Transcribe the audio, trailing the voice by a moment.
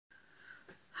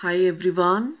Hi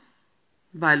everyone,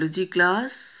 biology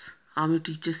class. I'm your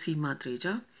teacher Seema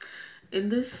Treja. In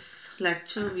this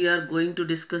lecture, we are going to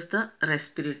discuss the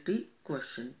respiratory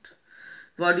quotient.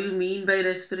 What do you mean by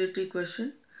respiratory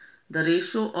quotient? The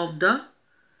ratio of the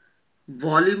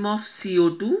volume of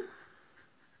CO2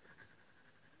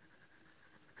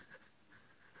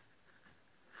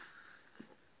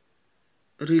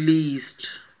 released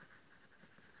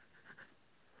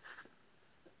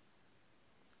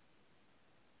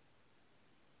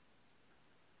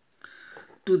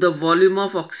to the volume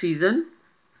of oxygen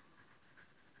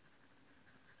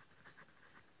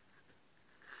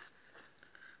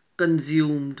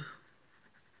consumed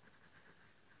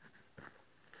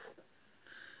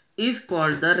is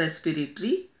called the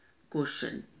respiratory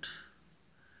quotient.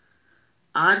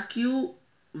 RQ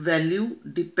value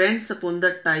depends upon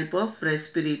the type of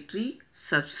respiratory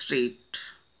substrate.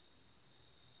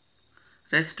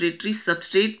 Respiratory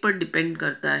substrate पर depend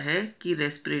करता है कि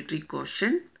respiratory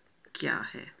quotient क्या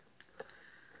है.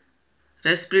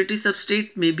 Respiratory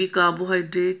substrate may be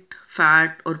carbohydrate,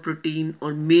 fat और protein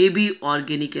और may be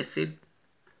organic acid.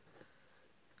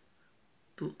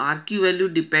 तो RQ value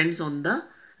depends on the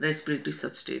respiratory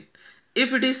substrate.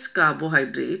 If it is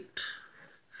carbohydrate,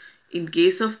 in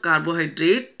case of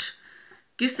carbohydrate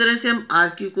किस तरह से हम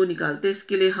RQ को निकालते हैं,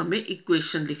 इसके लिए हमें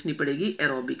इक्वेशन लिखनी पड़ेगी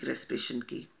एरोबिक रेस्पिरेशन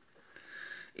की.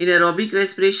 In aerobic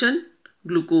respiration,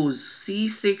 glucose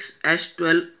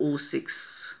C6H12O6.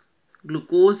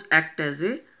 Glucose act as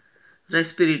a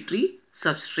respiratory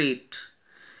substrate.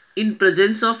 In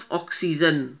presence of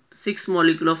oxygen, 6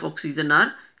 molecules of oxygen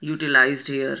are utilized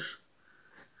here.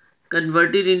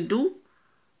 Converted into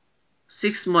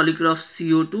 6 molecules of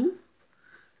CO2,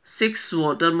 6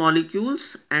 water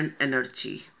molecules and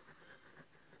energy.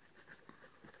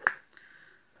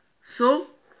 So,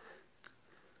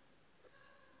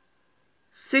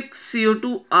 6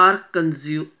 CO2 are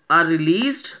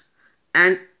released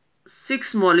and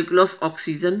 6 molecules of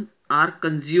oxygen are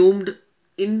consumed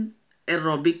in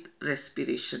aerobic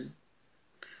respiration.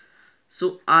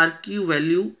 So RQ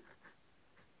value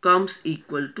comes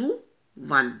equal to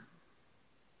 1.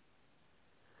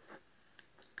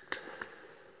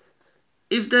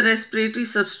 If the respiratory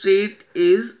substrate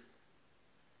is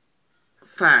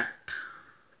fat,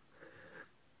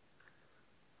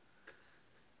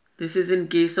 this is in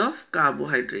case of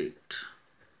carbohydrate.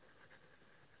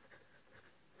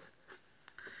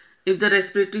 If the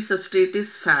respiratory substrate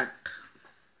is fat,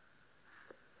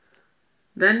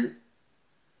 then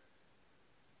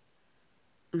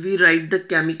we write the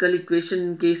chemical equation.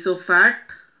 In case of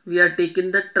fat, we are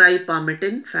taking the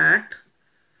tripalmitin fat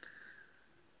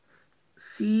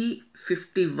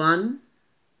C51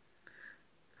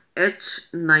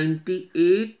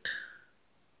 H98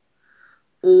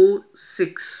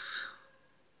 O6.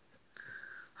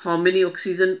 How many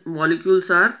oxygen molecules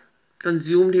are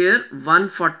consumed here?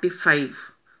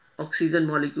 145 oxygen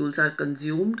molecules are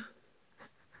consumed,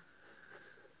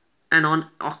 and on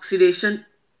oxidation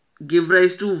give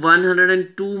rise to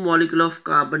 102 molecule of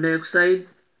carbon dioxide,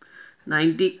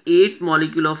 98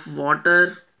 molecule of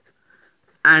water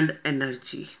and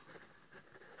energy.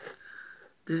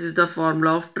 This is the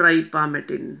formula of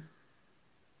tripalmitin.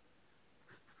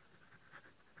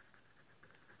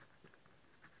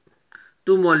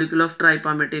 2 molecules of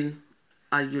tripalmitin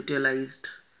are utilized.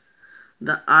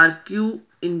 The RQ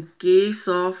in case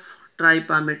of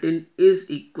tripalmitin is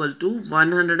equal to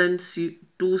 102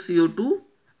 CO2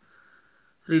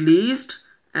 released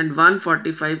and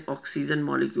 145 oxygen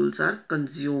molecules are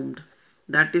consumed.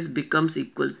 That is becomes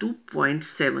equal to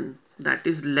 0.7. That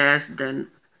is less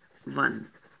than 1.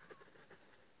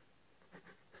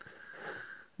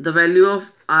 The value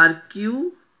of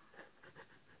RQ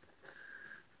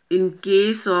in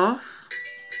case of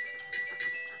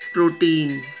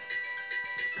protein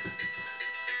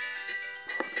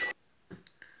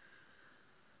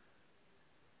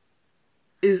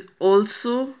is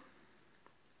also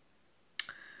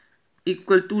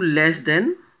equal to less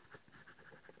than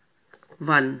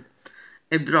 1,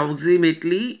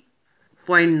 approximately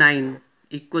 0.9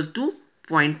 equal to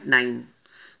 0.9.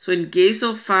 So in case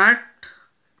of fat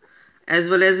as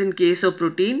well as in case of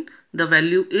protein, the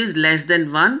value is less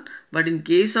than 1, but in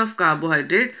case of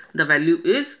carbohydrate, the value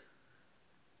is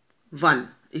 1,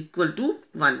 equal to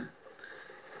 1.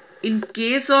 In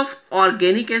case of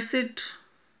organic acid,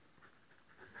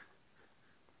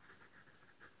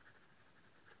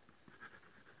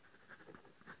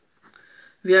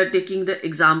 we are taking the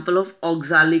example of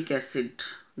oxalic acid.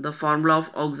 The formula of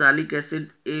oxalic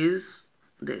acid is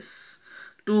this.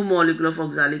 2 molecules of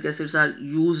oxalic acids are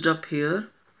used up here.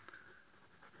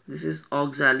 This is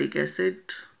oxalic acid.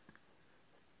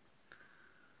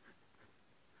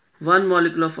 1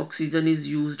 molecule of oxygen is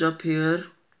used up here,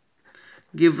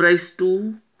 give rise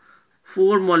to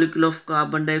 4 molecule of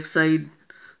carbon dioxide,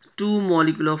 2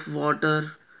 molecule of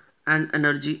water, and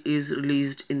energy is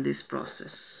released in this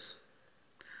process.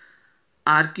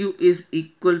 RQ is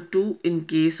equal to, in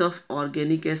case of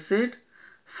organic acid,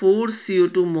 4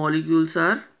 CO2 molecules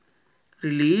are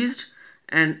released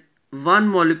and 1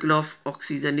 molecule of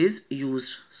oxygen is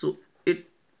used. So it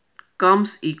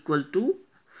comes equal to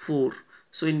 4.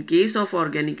 So in case of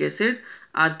organic acid,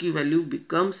 RQ value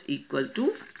becomes equal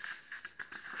to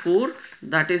 4,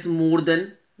 that is more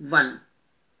than 1.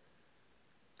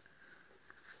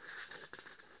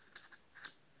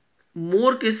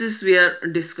 More cases we are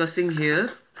discussing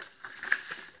here.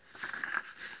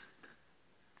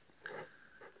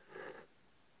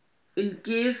 In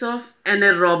case of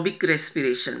anaerobic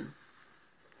respiration,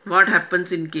 what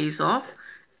happens in case of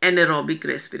anaerobic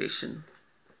respiration?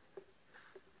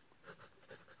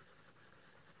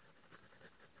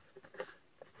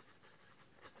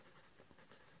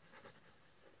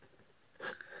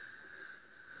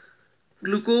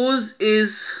 Glucose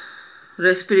is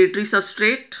respiratory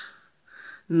substrate.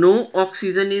 No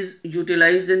oxygen is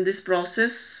utilized in this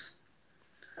process.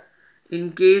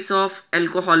 In case of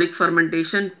alcoholic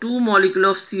fermentation, 2 molecules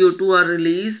of CO2 are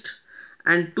released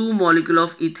and 2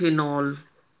 molecules of ethanol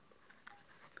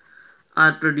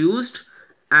are produced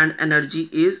and energy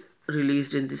is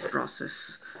released in this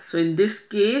process. So in this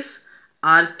case,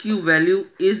 RQ value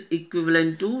is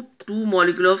equivalent to 2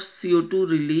 molecules of CO2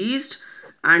 released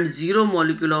and 0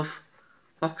 molecule of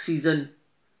oxygen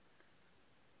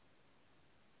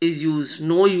is used,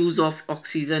 no use of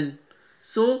oxygen.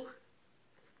 So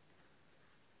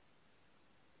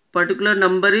particular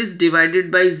number is divided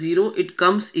by 0, it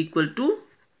comes equal to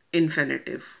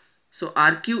infinitive. So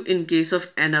RQ in case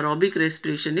of anaerobic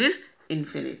respiration is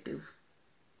infinitive.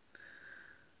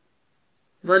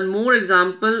 One more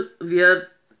example we are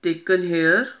taken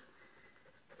here.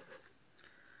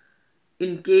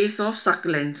 In case of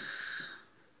succulents,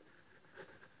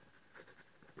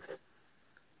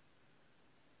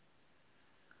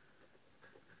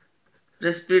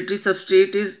 respiratory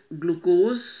substrate is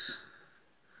glucose.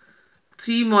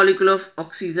 3 molecules of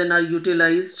oxygen are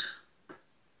utilized.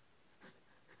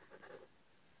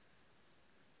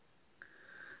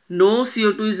 No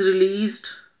CO2 is released.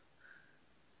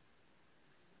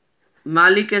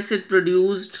 Malic acid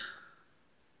produced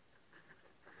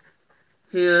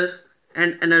here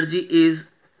and energy is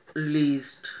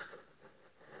released.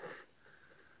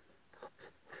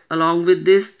 Along with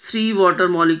this, 3 water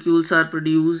molecules are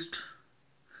produced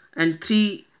and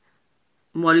 3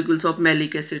 molecules of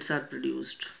malic acids are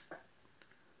produced.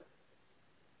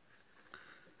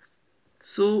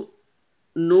 So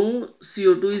no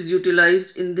CO2 is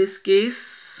utilized in this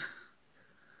case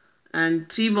and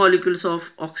 3 molecules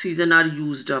of oxygen are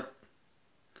used up.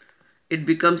 It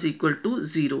becomes equal to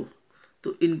 0.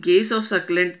 So in case of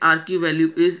succulent, RQ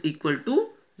value is equal to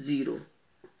 0.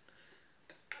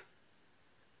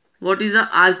 What is the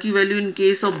RQ value in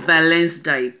case of balanced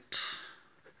diet?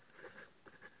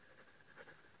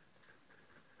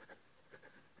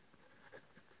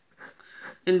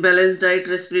 In balanced diet,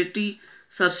 respiratory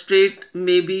substrate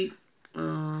may be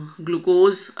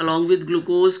glucose, along with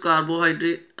glucose,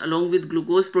 carbohydrate, along with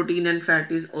glucose, protein and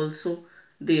fat is also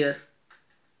there.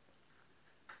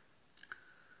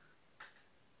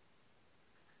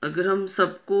 अगर हम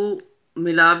सबको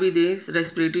मिला भी दें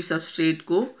respiratory substrate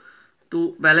को,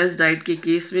 तो balance diet के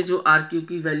case में जो RQ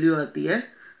की वैल्यू आती है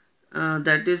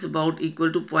that is about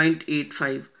equal to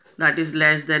 0.85, that is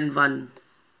less than 1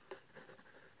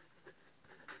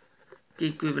 की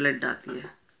इक्विवेलेंट आती है.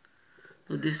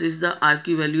 So this is the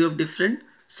RQ value of different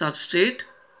substrate.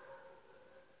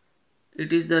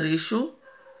 It is the ratio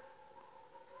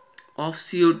of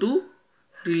CO2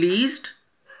 released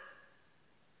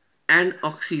and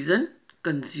oxygen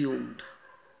consumed.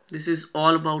 This is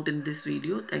all about in this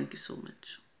video. Thank you so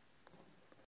much.